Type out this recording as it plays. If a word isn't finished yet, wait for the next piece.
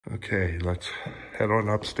Okay, let's head on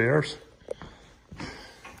upstairs.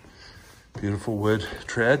 Beautiful wood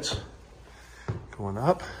treads going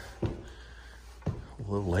up. A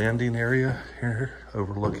little landing area here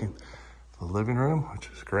overlooking the living room, which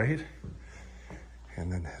is great.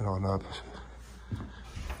 And then head on up.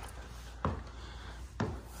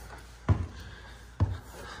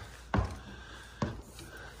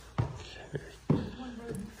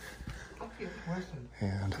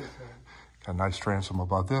 And got a nice transom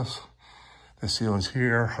above this. The ceilings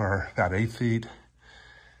here are about 8 feet,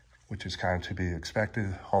 which is kind of to be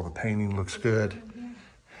expected. All the painting looks good.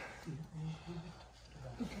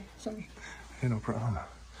 Okay, sorry. Hey, no problem.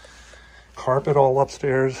 Carpet all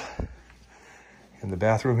upstairs. In the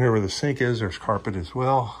bathroom here where the sink is, there's carpet as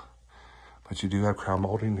well. But you do have crown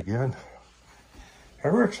molding again.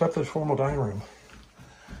 Everywhere except this formal dining room.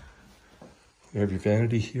 You have your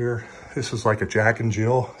vanity here. This is like a Jack and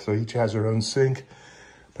Jill, so each has their own sink,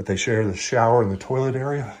 but they share the shower and the toilet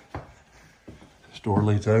area. This door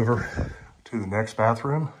leads over to the next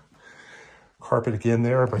bathroom. Carpet again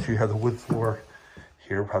there, but you have the wood floor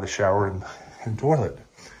here by the shower and toilet.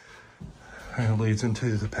 And it leads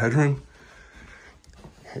into the bedroom.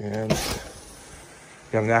 And you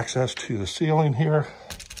have an access to the ceiling here.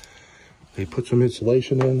 They put some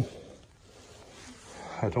insulation in.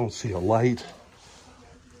 I don't see a light.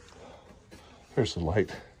 There's the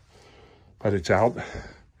light, but it's out.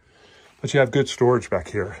 But you have good storage back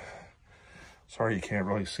here. Sorry you can't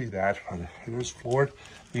really see that, but it is floored.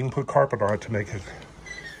 You can put carpet on it to make it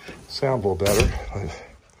sound a little better.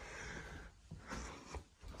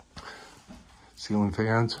 But ceiling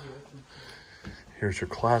fans. Here's your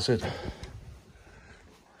closet.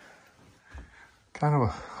 Kind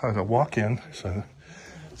of a walk-in, so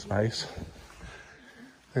it's nice.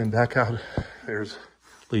 And back out, there's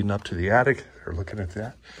leading up to the attic. They're looking at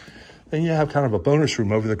that. Then you have kind of a bonus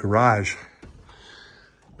room over the garage,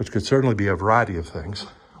 which could certainly be a variety of things.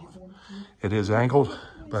 It is angled,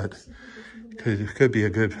 but it could be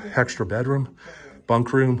a good extra bedroom.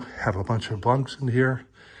 Bunk room, have a bunch of bunks in here.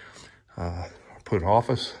 Put an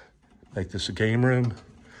office, make this a game room.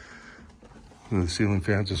 And the ceiling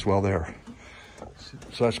fans as well there.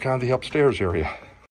 So that's kind of the upstairs area.